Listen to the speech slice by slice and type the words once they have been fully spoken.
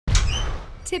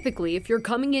Typically, if you're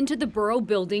coming into the borough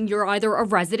building, you're either a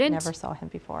resident, Never saw him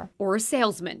before, or a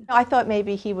salesman. I thought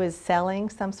maybe he was selling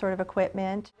some sort of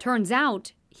equipment. Turns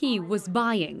out he was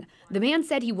buying. The man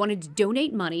said he wanted to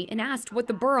donate money and asked what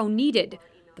the borough needed.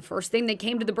 The first thing that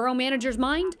came to the borough manager's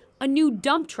mind, a new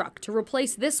dump truck to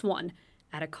replace this one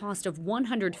at a cost of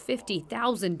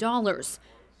 $150,000.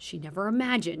 She never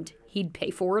imagined he'd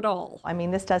pay for it all. I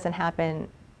mean, this doesn't happen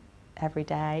every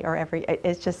day or it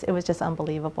was just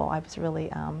unbelievable. I was really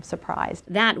surprised.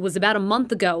 That was about a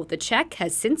month ago. The check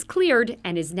has since cleared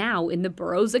and is now in the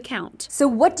borough's account. So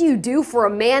what do you do for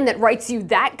a man that writes you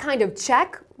that kind of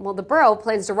check? Well, the borough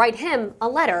plans to write him a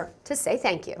letter to say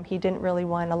thank you. He didn't really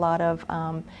want a lot of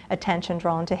attention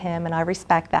drawn to him, and I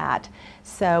respect that.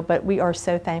 So, but we are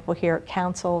so thankful here at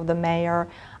council, the mayor,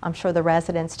 I'm sure the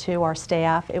residents too, our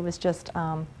staff. It was just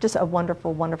a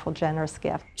wonderful, wonderful, generous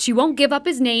gift. She won't give up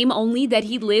his name, only that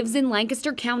he lives in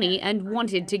Lancaster County and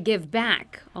wanted to give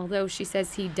back, although she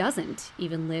says he doesn't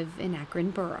even live in Akron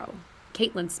Borough.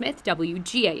 Caitlin Smith,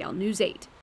 WGAL News 8.